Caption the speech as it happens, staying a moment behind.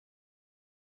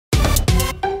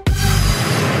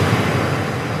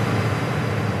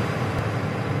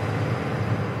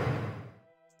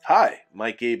Hi,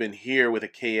 Mike Kerbin here with a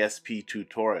KSP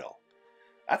tutorial.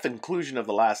 At the conclusion of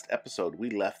the last episode, we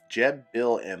left Jeb,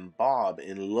 Bill, and Bob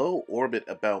in low orbit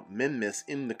about Minmus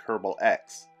in the Kerbal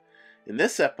X. In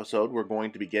this episode, we're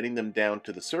going to be getting them down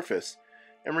to the surface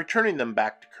and returning them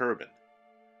back to Kerbin.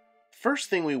 First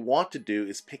thing we want to do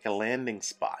is pick a landing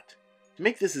spot. To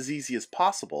make this as easy as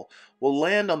possible, we'll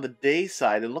land on the day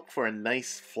side and look for a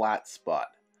nice flat spot.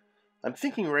 I'm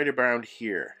thinking right around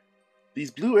here.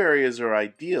 These blue areas are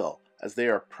ideal as they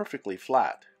are perfectly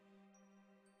flat.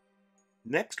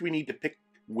 Next, we need to pick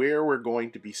where we're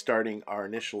going to be starting our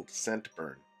initial descent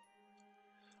burn.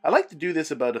 I like to do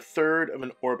this about a third of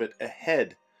an orbit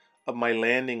ahead of my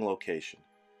landing location.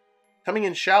 Coming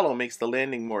in shallow makes the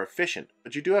landing more efficient,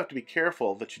 but you do have to be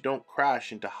careful that you don't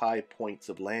crash into high points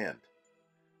of land.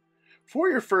 For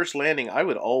your first landing, I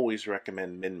would always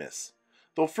recommend Minmus.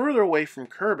 Though further away from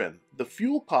Kerbin, the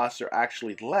fuel costs are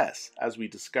actually less, as we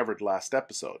discovered last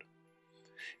episode.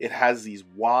 It has these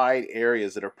wide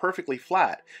areas that are perfectly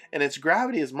flat, and its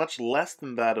gravity is much less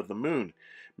than that of the moon,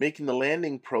 making the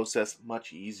landing process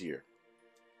much easier.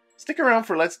 Stick around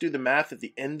for Let's Do the Math at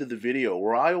the end of the video,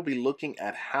 where I will be looking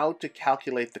at how to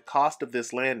calculate the cost of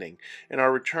this landing and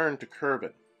our return to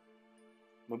Kerbin.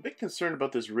 I'm a bit concerned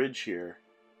about this ridge here.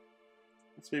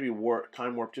 Let's maybe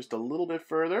time warp just a little bit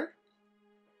further.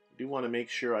 I do want to make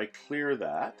sure I clear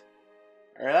that.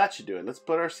 Alright, that should do it. Let's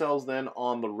put ourselves then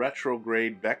on the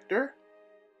retrograde vector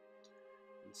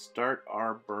and start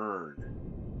our burn.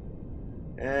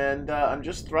 And I'm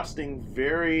just thrusting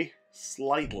very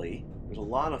slightly. There's a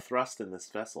lot of thrust in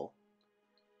this vessel.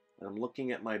 And I'm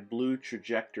looking at my blue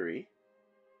trajectory.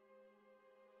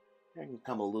 I can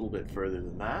come a little bit further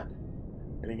than that.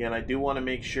 And again, I do want to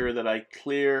make sure that I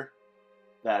clear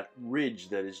that ridge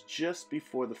that is just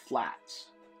before the flats.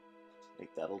 I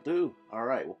think that'll do.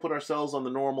 Alright, we'll put ourselves on the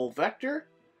normal vector.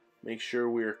 Make sure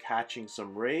we're catching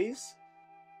some rays.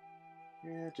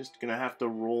 Yeah, just gonna have to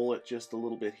roll it just a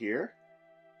little bit here.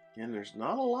 Again, there's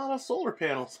not a lot of solar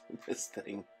panels on this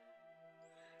thing.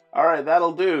 Alright,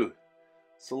 that'll do.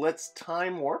 So let's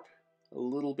time warp a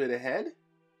little bit ahead.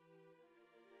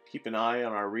 Keep an eye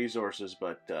on our resources,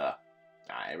 but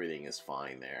everything is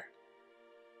fine there.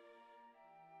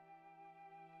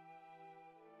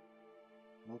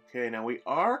 Okay, now we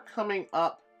are coming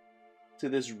up to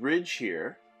this ridge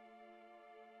here.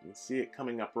 You can see it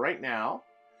coming up right now.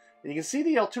 And you can see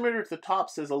the altimeter at the top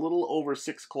says a little over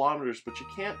 6 kilometers, but you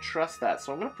can't trust that.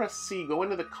 So I'm going to press C, go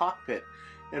into the cockpit,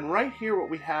 and right here what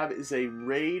we have is a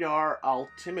radar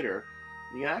altimeter.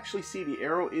 You can actually see the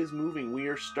arrow is moving. We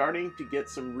are starting to get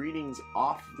some readings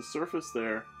off the surface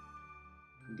there.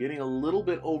 Getting a little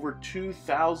bit over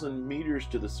 2,000 meters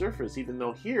to the surface, even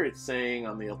though here it's saying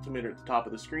on the altimeter at the top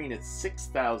of the screen it's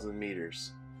 6,000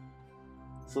 meters.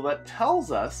 So that tells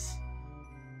us,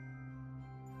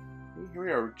 here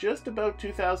we are, just about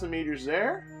 2,000 meters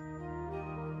there.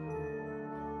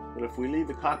 But if we leave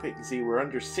the cockpit, you can see we're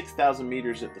under 6,000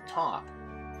 meters at the top.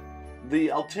 The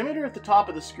altimeter at the top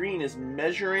of the screen is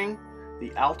measuring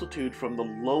the altitude from the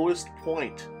lowest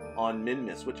point on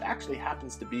Minmus, which actually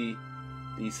happens to be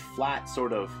these flat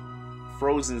sort of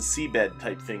frozen seabed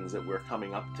type things that we're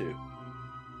coming up to.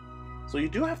 So you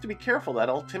do have to be careful. That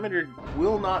altimeter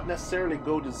will not necessarily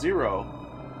go to zero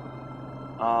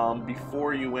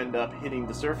before you end up hitting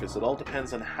the surface. It all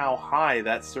depends on how high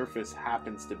that surface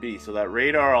happens to be. So that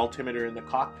radar altimeter in the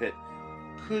cockpit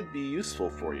could be useful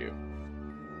for you.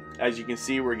 As you can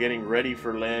see, we're getting ready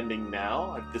for landing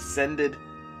now. I've descended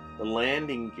the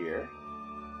landing gear.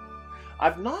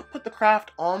 I've not put the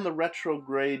craft on the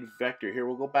retrograde vector. Here,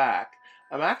 we'll go back.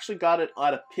 I've actually got it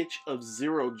at a pitch of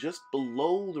 0 just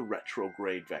below the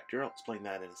retrograde vector. I'll explain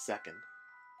that in a second.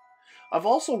 I've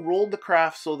also rolled the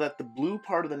craft so that the blue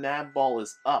part of the nav ball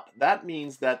is up. That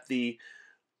means that the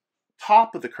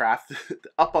top of the craft,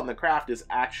 up on the craft, is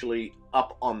actually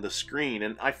up on the screen.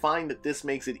 And I find that this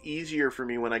makes it easier for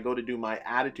me when I go to do my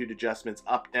attitude adjustments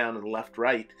up, down, and left,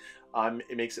 right.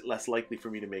 It makes it less likely for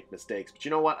me to make mistakes. But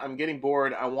you know what? I'm getting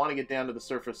bored. I want to get down to the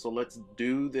surface, so let's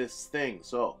do this thing.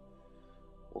 So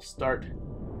we'll start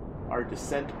our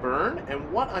descent burn.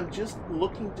 And what I'm just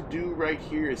looking to do right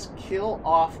here is kill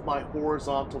off my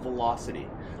horizontal velocity.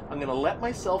 I'm going to let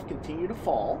myself continue to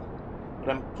fall, but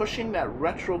I'm pushing that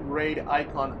retrograde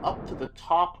icon up to the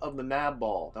top of the nav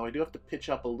ball. Now I do have to pitch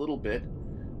up a little bit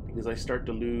because I start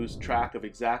to lose track of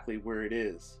exactly where it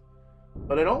is.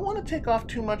 But I don't want to take off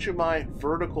too much of my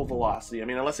vertical velocity. I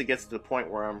mean, unless it gets to the point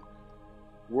where I'm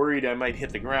worried I might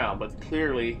hit the ground. But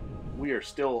clearly, we are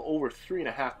still over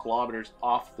 3.5 kilometers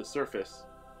off the surface.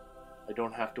 I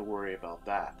don't have to worry about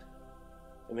that.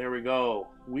 And there we go.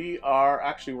 We are,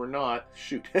 actually we're not,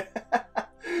 shoot.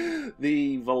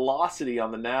 the velocity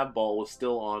on the nav ball was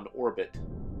still on orbit.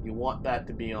 You want that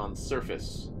to be on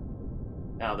surface.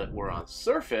 Now that we're on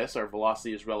surface, our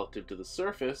velocity is relative to the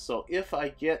surface, so if I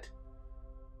get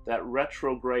that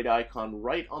retrograde icon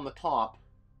right on the top,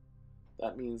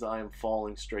 that means I am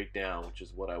falling straight down, which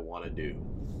is what I want to do.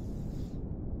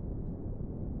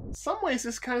 In some ways,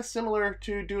 it's kind of similar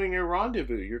to doing a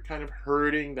rendezvous. You're kind of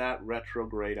hurting that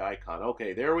retrograde icon.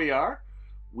 Okay, there we are.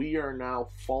 We are now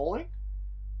falling.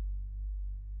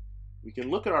 We can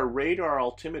look at our radar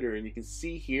altimeter, and you can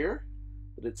see here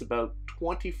that it's about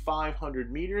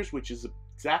 2,500 meters, which is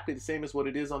exactly the same as what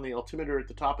it is on the altimeter at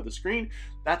the top of the screen.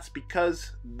 That's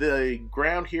because the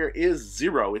ground here is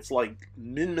zero. It's like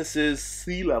Minmus's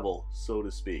sea level, so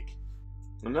to speak.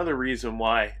 Another reason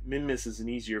why Minmus is an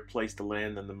easier place to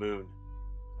land than the moon.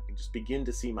 I can just begin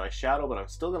to see my shadow, but I'm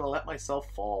still going to let myself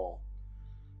fall.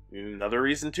 Another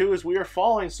reason too is we are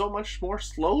falling so much more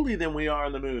slowly than we are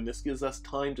on the moon. This gives us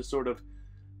time to sort of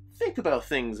think about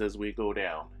things as we go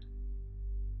down.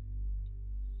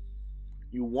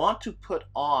 You want to put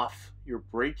off your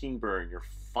braking burn, your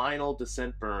final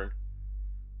descent burn,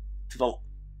 to the,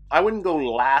 I wouldn't go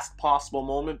last possible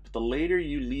moment, but the later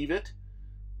you leave it,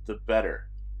 the better.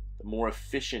 The more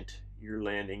efficient your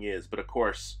landing is. But of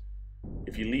course,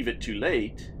 if you leave it too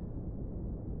late,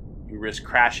 you risk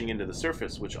crashing into the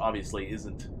surface, which obviously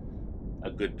isn't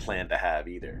a good plan to have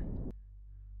either.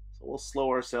 So we'll slow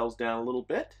ourselves down a little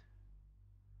bit.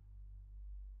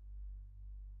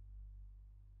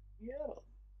 Yeah,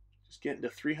 just getting to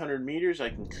 300 meters, I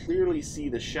can clearly see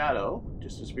the shadow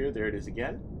just disappear. There it is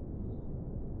again.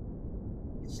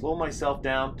 Slow myself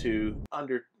down to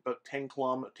under about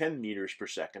 10 meters per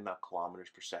second, not kilometers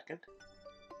per second.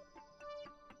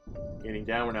 Getting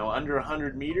down, we're now under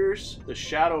 100 meters. The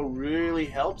shadow really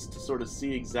helps to sort of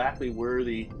see exactly where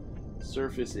the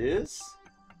surface is.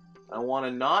 I don't want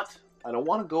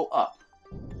to go up.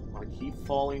 I want to keep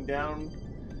falling down.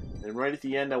 And right at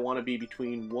the end, I want to be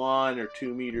between 1 or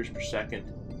 2 meters per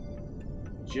second.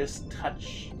 Just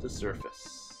touch the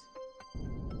surface.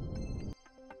 And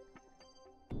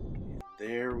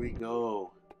there we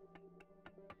go.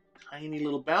 Tiny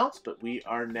little bounce, but we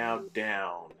are now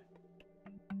down.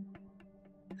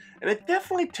 And it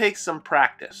definitely takes some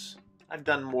practice. I've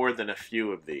done more than a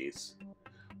few of these.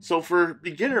 So for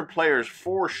beginner players,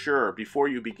 for sure, before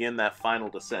you begin that final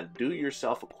descent, do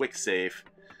yourself a quick save.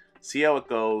 See how it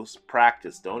goes.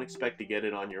 Practice. Don't expect to get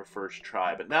it on your first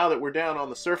try. But now that we're down on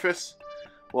the surface,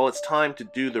 well, it's time to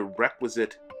do the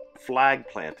requisite flag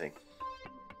planting.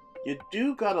 You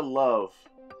do gotta love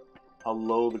how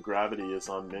low the gravity is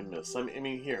on Minmus. I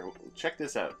mean, here, check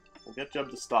this out. We'll get Jub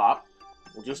to stop.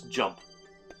 We'll just jump.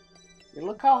 And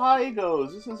look how high he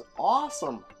goes. This is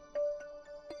awesome.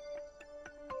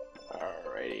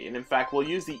 Alrighty. And in fact, we'll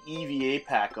use the EVA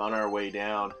pack on our way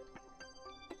down.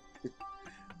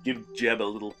 Give Jeb a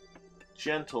little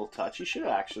gentle touch. He should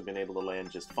have actually been able to land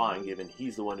just fine, given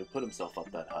he's the one who put himself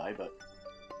up that high, but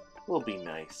we'll be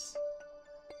nice.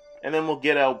 And then we'll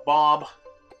get out Bob.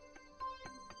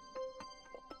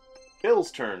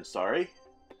 Bill's turn, sorry.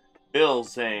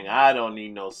 Bill's saying, I don't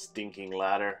need no stinking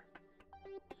ladder.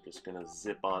 Just gonna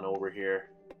zip on over here.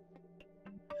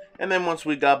 And then once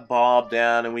we got Bob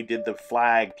down and we did the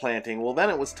flag planting, well, then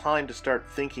it was time to start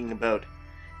thinking about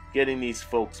getting these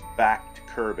folks back to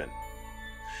Kerbin.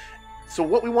 So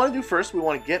what we want to do first, we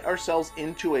want to get ourselves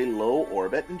into a low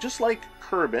orbit, and just like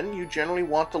Kerbin, you generally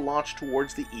want to launch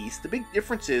towards the east. The big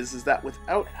difference is that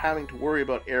without having to worry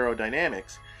about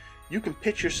aerodynamics, you can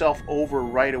pitch yourself over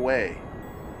right away.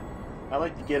 I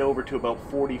like to get over to about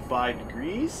 45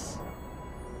 degrees.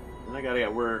 And I gotta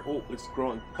get where, oh, it's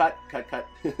growing. Cut.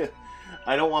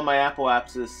 I don't want my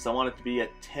apoapsis. I want it to be at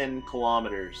 10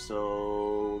 kilometers.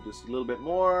 So just a little bit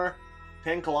more.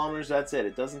 10 kilometers, that's it.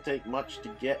 It doesn't take much to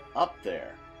get up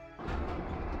there.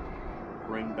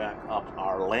 Bring back up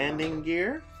our landing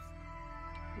gear.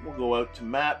 We'll go out to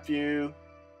map view.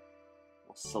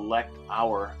 We'll select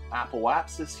our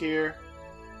apoapsis here.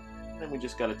 And then we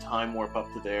just got to time warp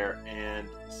up to there and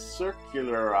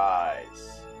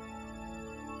circularize.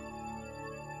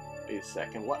 Wait a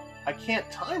second, what? I can't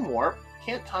time warp?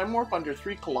 Can't time warp under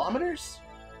 3 kilometers?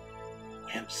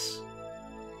 Wimps.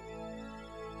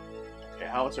 Okay,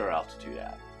 how's our altitude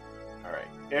at? Alright,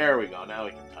 there we go, now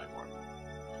we can time warp.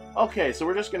 Okay, so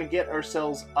we're just going to get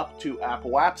ourselves up to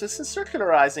apoapsis, and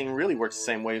circularizing really works the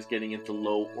same way as getting into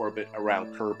low orbit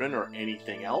around Kerbin or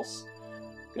anything else.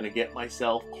 Going to get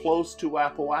myself close to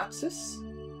apoapsis,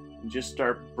 and just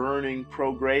start burning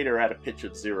prograder at a pitch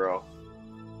of 0.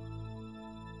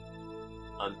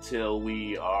 Until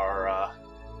we are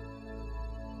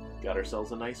got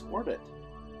ourselves a nice orbit.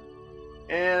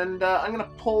 And I'm going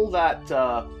to pull that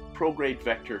prograde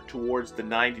vector towards the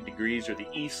 90 degrees or the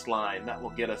east line. That will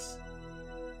get us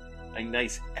a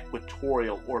nice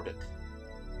equatorial orbit.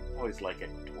 I always like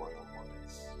equatorial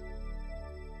orbits.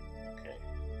 Okay,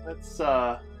 let's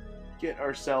get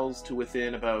ourselves to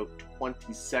within about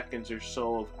 20 seconds or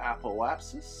so of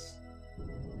apoapsis.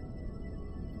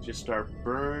 Just start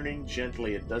burning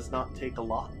gently. It does not take a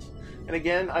lot. And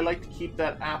again, I like to keep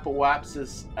that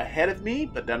apoapsis ahead of me,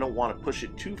 but I don't want to push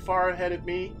it too far ahead of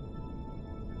me.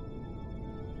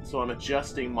 So I'm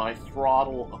adjusting my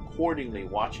throttle accordingly,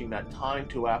 watching that time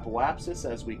to apoapsis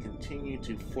as we continue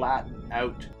to flatten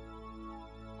out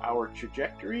our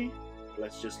trajectory.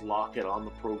 Let's just lock it on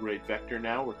the prograde vector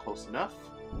now. We're close enough.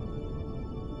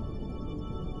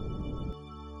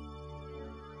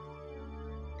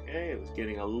 Okay, it was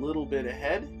getting a little bit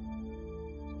ahead.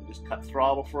 So just cut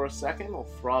throttle for a second. We'll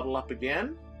throttle up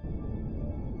again.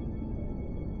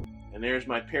 And there's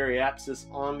my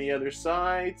periapsis on the other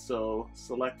side. So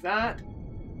select that.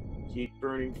 Keep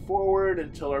burning forward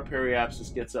until our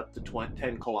periapsis gets up to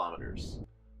 10 kilometers.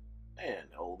 And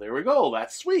oh, there we go.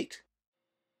 That's sweet.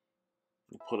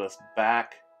 We'll put us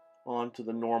back onto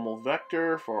the normal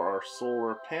vector for our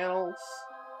solar panels.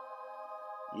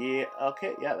 Yeah,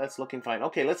 okay, yeah, that's looking fine.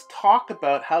 Okay, let's talk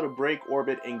about how to break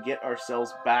orbit and get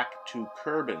ourselves back to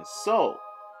Kerbin. So,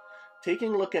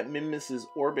 taking a look at Minmus's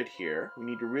orbit here, we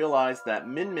need to realize that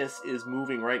Minmus is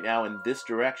moving right now in this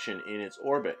direction in its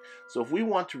orbit. So if we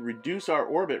want to reduce our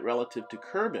orbit relative to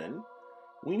Kerbin,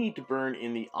 we need to burn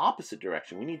in the opposite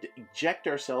direction. We need to eject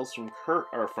ourselves from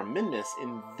Minmus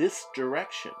in this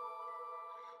direction.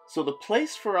 So the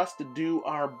place for us to do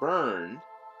our burn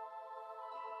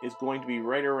is going to be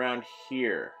right around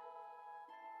here.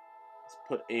 Let's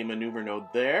put a maneuver node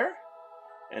there,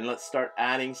 and let's start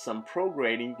adding some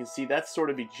prograde. And you can see that's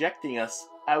sort of ejecting us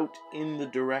out in the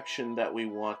direction that we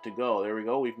want to go. There we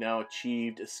go. We've now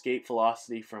achieved escape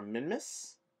velocity from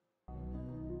Minmus.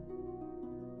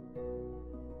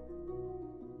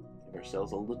 Give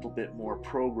ourselves a little bit more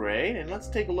prograde, and let's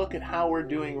take a look at how we're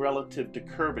doing relative to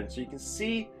Kerbin. So you can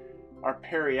see our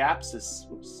periapsis,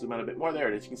 zoom out a bit more, there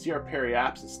it is. You can see our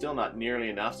periapsis is still not nearly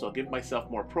enough, so I'll give myself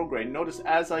more prograde. Notice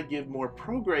as I give more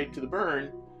prograde to the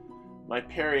burn, my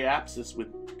periapsis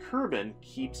with Kerbin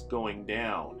keeps going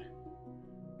down.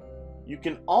 You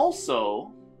can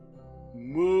also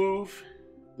move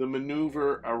the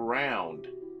maneuver around.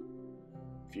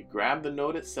 If you grab the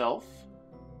node itself,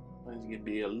 it's going to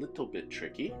be a little bit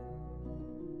tricky.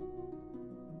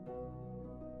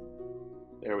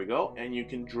 There we go, and you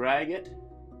can drag it.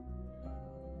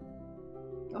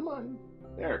 Come on,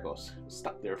 there it goes.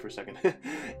 Stuck there for a second.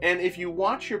 And if you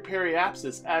watch your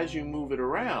periapsis as you move it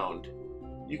around,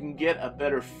 you can get a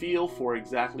better feel for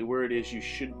exactly where it is you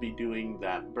should be doing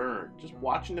that burn. Just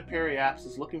watching the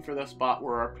periapsis, looking for the spot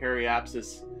where our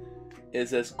periapsis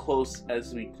is as close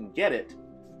as we can get it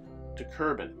to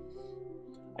Kerbin.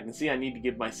 I can see I need to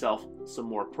give myself some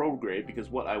more prograde, because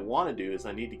what I want to do is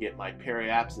I need to get my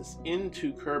periapsis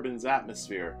into Kerbin's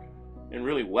atmosphere, and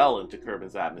really well into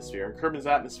Kerbin's atmosphere. And Kerbin's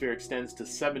atmosphere extends to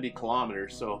 70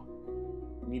 kilometers, so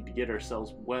we need to get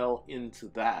ourselves well into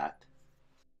that.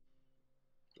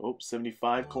 Oh,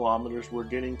 75 kilometers, we're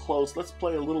getting close. Let's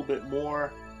play a little bit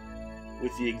more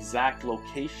with the exact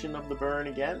location of the burn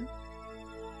again.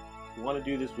 You want to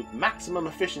do this with maximum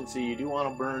efficiency. You do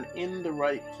want to burn in the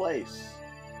right place.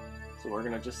 So we're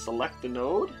going to just select the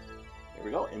node, there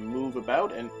we go, and move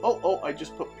about, and oh, I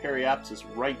just put periapsis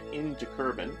right into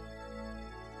Kerbin.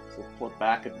 So pull it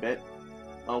back a bit.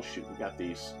 Oh shoot, we got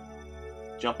these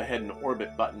jump ahead and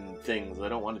orbit button things. I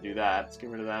don't want to do that. Let's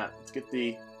get rid of that. Let's get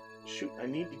the, shoot, I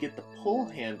need to get the pull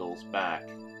handles back.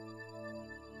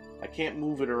 I can't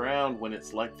move it around when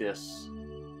it's like this.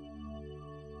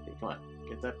 Okay, come on,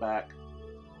 get that back.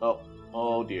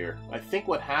 Oh dear. I think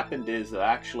what happened is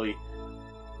I actually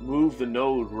move the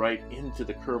node right into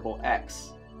the Kerbal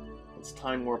X. Let's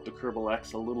time warp the Kerbal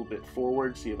X a little bit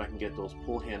forward, see if I can get those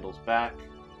pull handles back.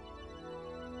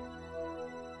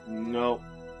 No.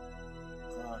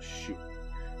 Oh, shoot.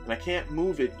 And I can't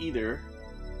move it either.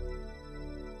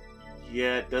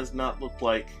 Yeah, it does not look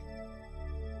like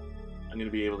I'm going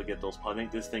to be able to get those. I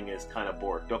think this thing is kind of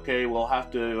borked. Okay, we'll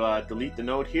have to delete the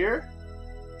node here.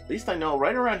 At least I know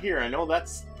right around here, I know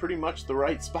that's pretty much the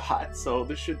right spot, so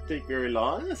this shouldn't take very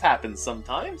long. This happens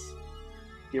sometimes.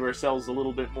 Give ourselves a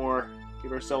little bit more,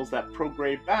 give ourselves that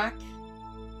prograde back.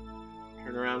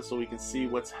 Turn around so we can see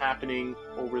what's happening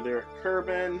over there at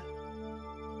Kerbin.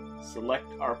 Select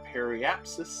our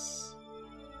periapsis.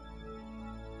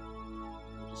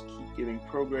 Just keep giving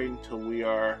prograde until we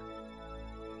are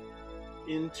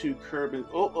into Kerbin.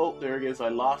 Oh, there it is. I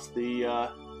lost the,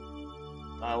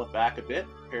 dial it back a bit.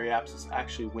 Periapsis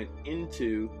actually went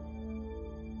into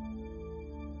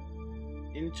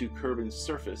Kerbin's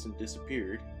surface and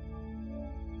disappeared.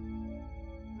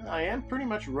 I am pretty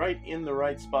much right in the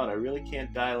right spot. I really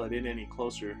can't dial it in any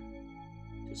closer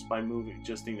just by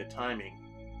adjusting the timing.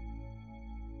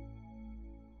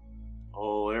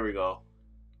 Oh, there we go.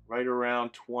 Right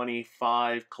around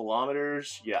 25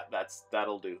 kilometers. Yeah,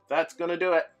 that'll do. That's gonna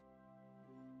do it.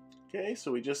 Okay,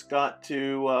 so we just got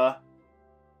to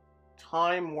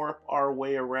time warp our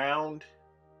way around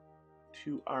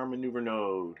to our maneuver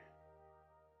node.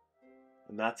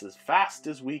 And that's as fast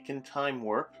as we can time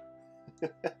warp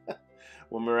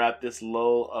when we're at this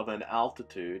low of an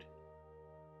altitude.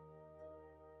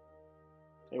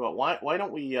 Tell you what, why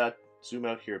don't we zoom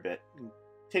out here a bit and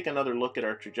take another look at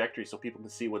our trajectory so people can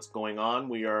see what's going on.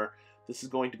 This is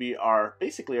going to be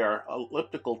basically our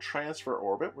elliptical transfer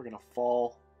orbit. We're going to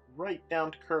fall right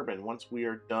down to Kerbin once we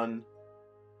are done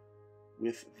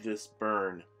with this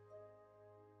burn.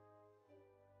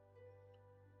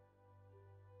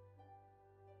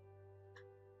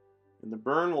 And the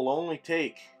burn will only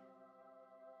take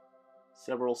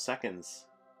several seconds,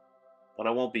 but I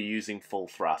won't be using full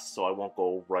thrust, so I won't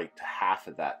go right to half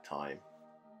of that time.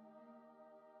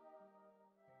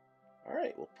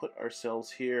 Alright, we'll put ourselves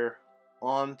here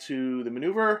onto the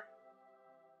maneuver.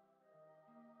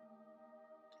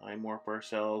 Time warp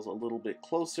ourselves a little bit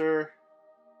closer.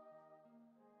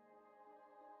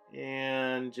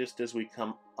 And just as we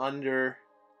come under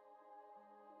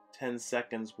 10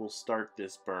 seconds, we'll start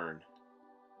this burn.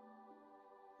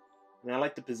 And I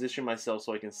like to position myself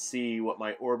so I can see what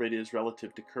my orbit is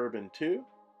relative to Kerbin too.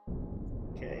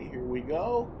 Okay, here we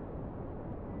go.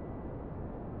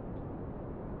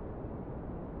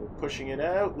 We're pushing it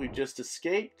out. We've just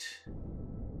escaped.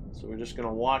 So we're just going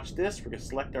to watch this. We're going to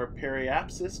select our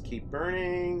periapsis, keep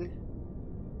burning.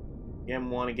 Again,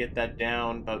 want to get that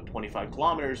down about 25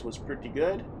 kilometers was pretty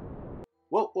good.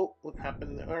 Whoa, what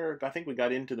happened there? I think we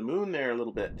got into the moon there a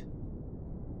little bit.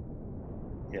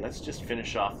 Okay, let's just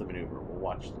finish off the maneuver. We'll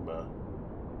watch the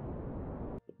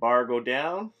bar go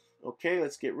down. Okay,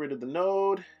 let's get rid of the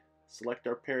node. Select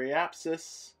our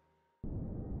periapsis.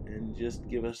 And just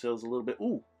give ourselves a little bit.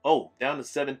 Oh, down to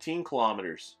 17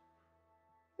 kilometers.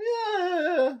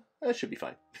 Yeah, that should be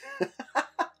fine.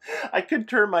 I could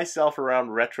turn myself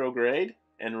around retrograde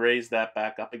and raise that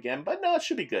back up again, but no, it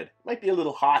should be good. Might be a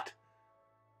little hot.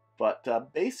 But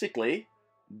basically,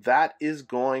 that is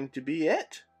going to be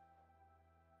it.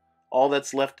 All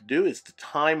that's left to do is to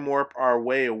time warp our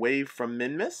way away from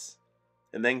Minmus,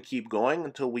 and then keep going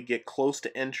until we get close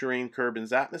to entering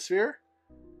Kerbin's atmosphere.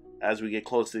 As we get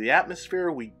close to the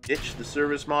atmosphere, we ditch the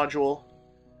service module,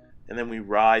 and then we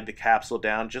ride the capsule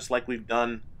down just like we've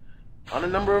done on a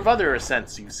number of other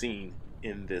ascents you've seen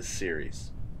in this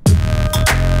series.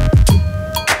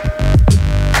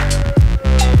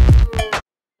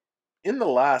 In the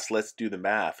last Let's Do the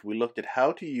Math, we looked at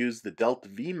how to use the delta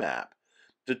V map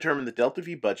to determine the delta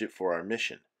V budget for our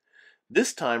mission.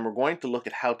 This time we're going to look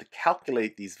at how to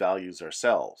calculate these values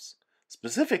ourselves.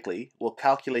 Specifically, we'll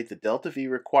calculate the delta V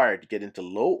required to get into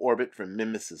low orbit from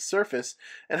Minmus's surface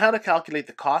and how to calculate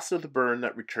the cost of the burn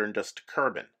that returned us to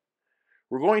Kerbin.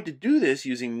 We're going to do this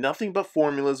using nothing but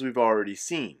formulas we've already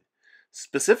seen.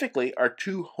 Specifically, our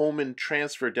two Hohmann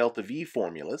transfer delta V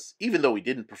formulas, even though we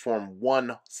didn't perform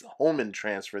one Hohmann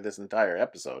transfer this entire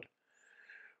episode.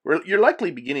 You're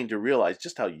likely beginning to realize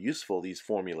just how useful these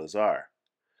formulas are.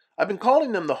 I've been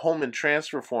calling them the Hohmann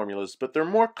transfer formulas, but they're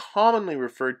more commonly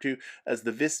referred to as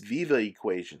the vis viva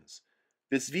equations.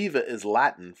 Vis viva is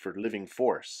Latin for living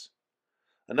force.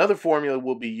 Another formula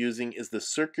we'll be using is the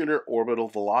circular orbital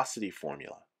velocity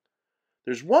formula.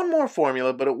 There's one more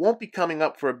formula, but it won't be coming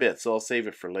up for a bit, so I'll save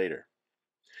it for later.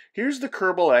 Here's the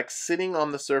Kerbal X sitting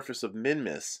on the surface of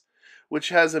Minmus, which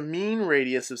has a mean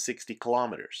radius of 60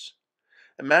 kilometers.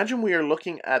 Imagine we are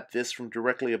looking at this from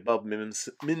directly above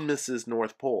Minmus's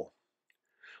North Pole.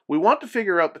 We want to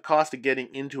figure out the cost of getting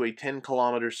into a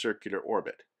 10-kilometer circular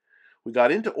orbit. We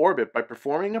got into orbit by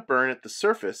performing a burn at the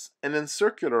surface and then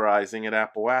circularizing at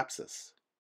apoapsis.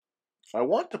 I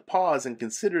want to pause and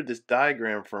consider this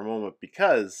diagram for a moment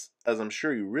because, as I'm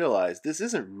sure you realize, this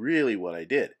isn't really what I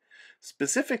did.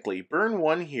 Specifically, burn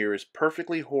 1 here is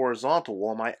perfectly horizontal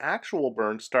while my actual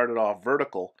burn started off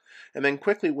vertical and then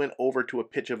quickly went over to a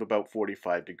pitch of about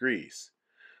 45 degrees.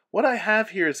 What I have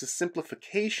here is a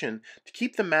simplification to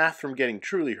keep the math from getting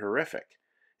truly horrific.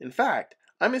 In fact,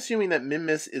 I'm assuming that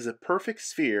Minmus is a perfect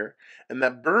sphere and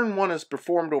that burn 1 is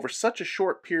performed over such a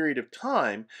short period of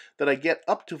time that I get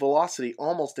up to velocity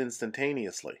almost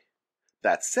instantaneously.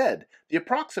 That said, the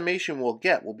approximation we'll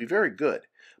get will be very good,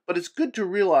 but it's good to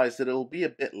realize that it'll be a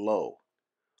bit low.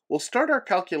 We'll start our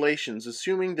calculations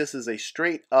assuming this is a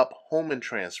straight up Hohmann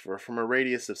transfer from a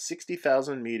radius of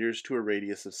 60,000 meters to a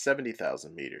radius of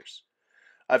 70,000 meters.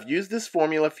 I've used this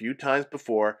formula a few times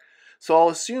before, so I'll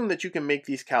assume that you can make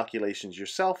these calculations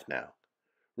yourself now.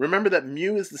 Remember that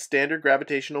mu is the standard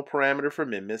gravitational parameter for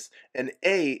Minmus, and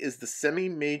a is the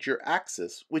semi-major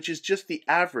axis, which is just the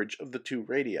average of the two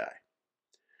radii.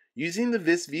 Using the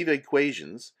vis-viva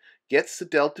equations gets a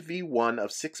delta V1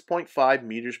 of 6.5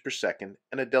 meters per second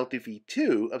and a delta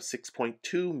V2 of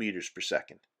 6.2 meters per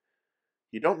second.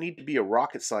 You don't need to be a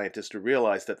rocket scientist to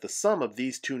realize that the sum of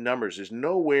these two numbers is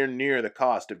nowhere near the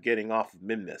cost of getting off of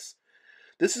Minmus.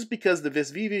 This is because the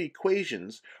vis-viva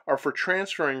equations are for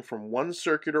transferring from one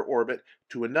circular orbit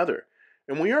to another,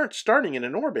 and we aren't starting in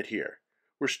an orbit here.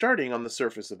 We're starting on the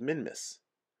surface of Minmus.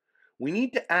 We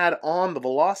need to add on the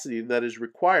velocity that is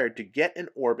required to get an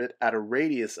orbit at a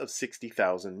radius of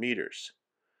 60,000 meters.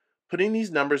 Putting these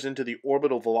numbers into the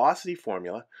orbital velocity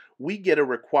formula, we get a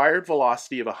required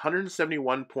velocity of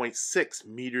 171.6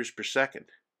 meters per second.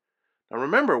 Now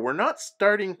remember, we're not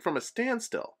starting from a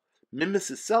standstill.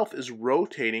 Minmus itself is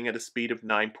rotating at a speed of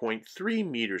 9.3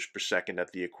 meters per second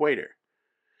at the equator.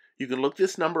 You can look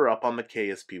this number up on the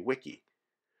KSP wiki.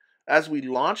 As we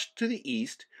launch to the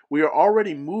east, we are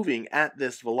already moving at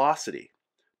this velocity.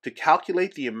 To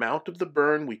calculate the amount of the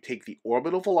burn, we take the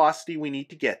orbital velocity we need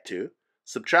to get to,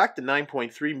 subtract the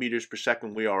 9.3 meters per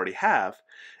second we already have,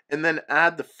 and then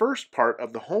add the first part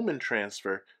of the Hohmann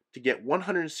transfer to get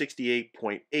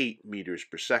 168.8 meters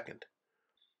per second.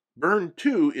 Burn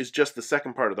 2 is just the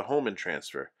second part of the Hohmann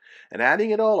transfer, and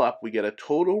adding it all up, we get a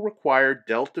total required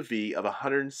delta V of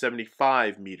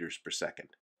 175 meters per second.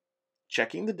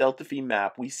 Checking the delta V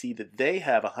map, we see that they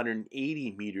have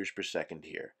 180 meters per second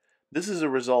here. This is a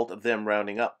result of them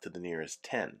rounding up to the nearest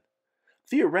 10.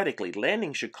 Theoretically,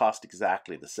 landing should cost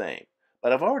exactly the same,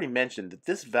 but I've already mentioned that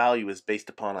this value is based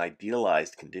upon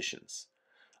idealized conditions.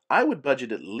 I would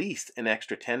budget at least an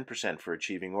extra 10% for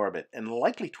achieving orbit and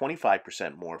likely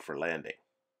 25% more for landing.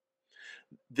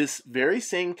 This very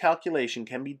same calculation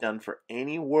can be done for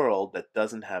any world that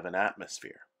doesn't have an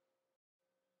atmosphere.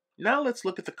 Now let's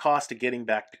look at the cost of getting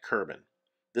back to Kerbin.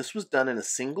 This was done in a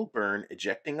single burn,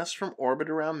 ejecting us from orbit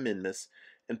around Minmus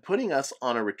and putting us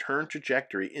on a return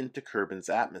trajectory into Kerbin's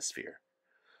atmosphere.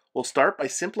 We'll start by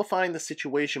simplifying the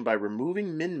situation by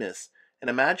removing Minmus and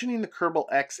imagining the Kerbal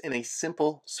X in a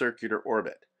simple circular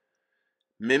orbit.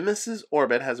 Minmus's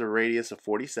orbit has a radius of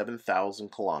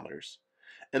 47,000 kilometers,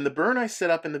 and the burn I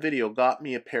set up in the video got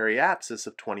me a periapsis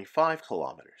of 25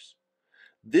 kilometers.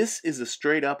 This is a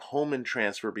straight-up Hohmann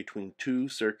transfer between two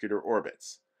circular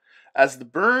orbits. As the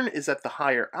burn is at the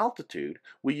higher altitude,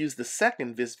 we use the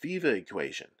second vis-viva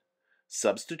equation.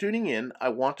 Substituting in, I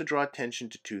want to draw attention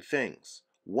to two things.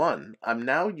 One, I'm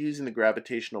now using the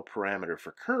gravitational parameter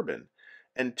for Kerbin,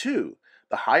 and two,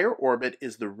 the higher orbit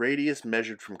is the radius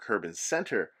measured from Kerbin's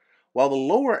center, while the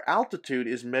lower altitude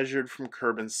is measured from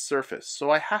Kerbin's surface, so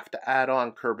I have to add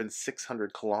on Kerbin's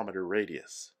 600 kilometer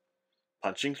radius.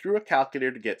 Punching through a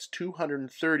calculator gets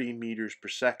 230 meters per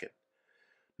second.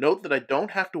 Note that I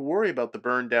don't have to worry about the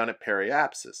burn down at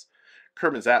periapsis.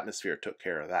 Kerbin's atmosphere took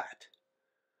care of that.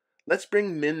 Let's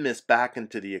bring Minmus back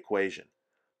into the equation.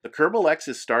 The Kerbal X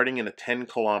is starting in a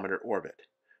 10-kilometer orbit.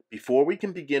 Before we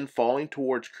can begin falling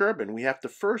towards Kerbin, we have to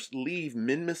first leave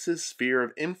Minmus's sphere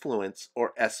of influence,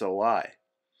 or SOI.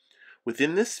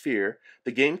 Within this sphere,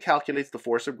 the game calculates the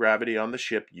force of gravity on the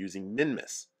ship using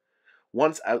Minmus.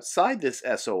 Once outside this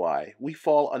SOI, we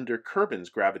fall under Kerbin's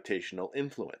gravitational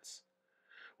influence.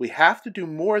 We have to do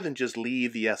more than just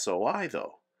leave the SOI,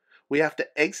 though. We have to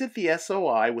exit the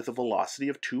SOI with a velocity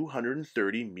of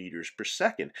 230 meters per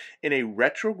second in a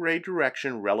retrograde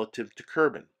direction relative to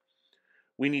Kerbin.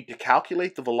 We need to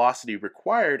calculate the velocity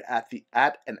required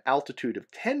at an altitude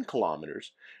of 10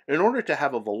 kilometers in order to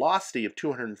have a velocity of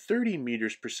 230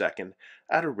 meters per second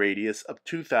at a radius of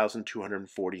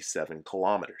 2,247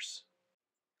 kilometers.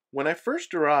 When I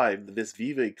first derived the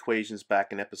vis-viva equations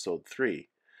back in episode 3,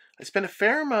 I spent a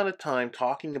fair amount of time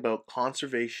talking about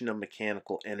conservation of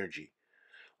mechanical energy.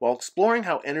 While exploring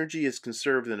how energy is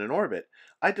conserved in an orbit,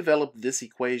 I developed this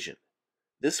equation.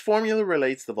 This formula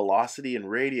relates the velocity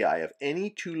and radii of any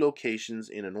two locations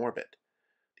in an orbit.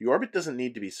 The orbit doesn't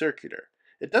need to be circular.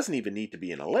 It doesn't even need to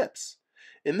be an ellipse.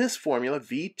 In this formula,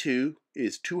 V2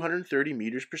 is 230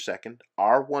 meters per second,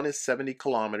 R1 is 70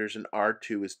 kilometers, and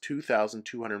R2 is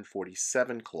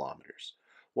 2,247 kilometers.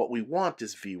 What we want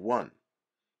is V1.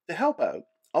 To help out,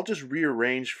 I'll just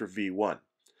rearrange for V1.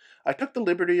 I took the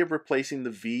liberty of replacing the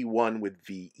V1 with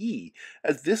VE,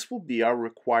 as this will be our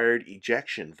required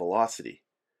ejection velocity.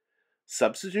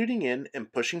 Substituting in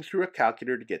and pushing through a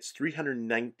calculator gets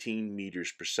 319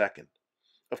 meters per second.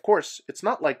 Of course, it's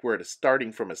not like we're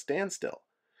starting from a standstill.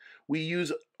 We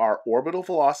use our orbital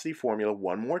velocity formula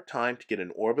one more time to get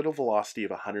an orbital velocity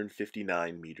of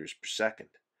 159 meters per second.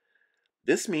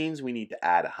 This means we need to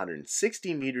add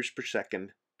 160 meters per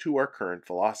second to our current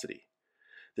velocity.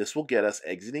 This will get us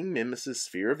exiting Minmus'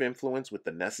 sphere of influence with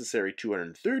the necessary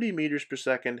 230 meters per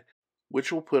second,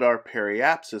 which will put our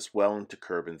periapsis well into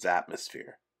Kerbin's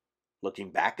atmosphere.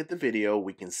 Looking back at the video,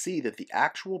 we can see that the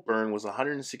actual burn was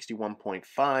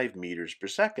 161.5 meters per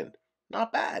second.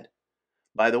 Not bad.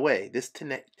 By the way, this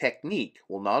technique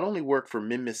will not only work for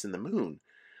Minmus and the Moon,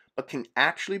 but can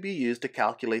actually be used to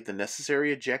calculate the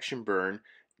necessary ejection burn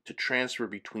to transfer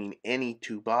between any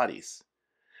two bodies.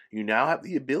 You now have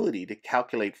the ability to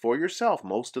calculate for yourself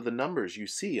most of the numbers you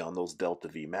see on those delta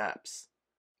V maps.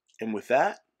 And with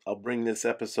that, I'll bring this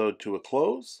episode to a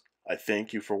close. I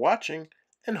thank you for watching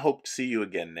and hope to see you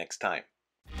again next time.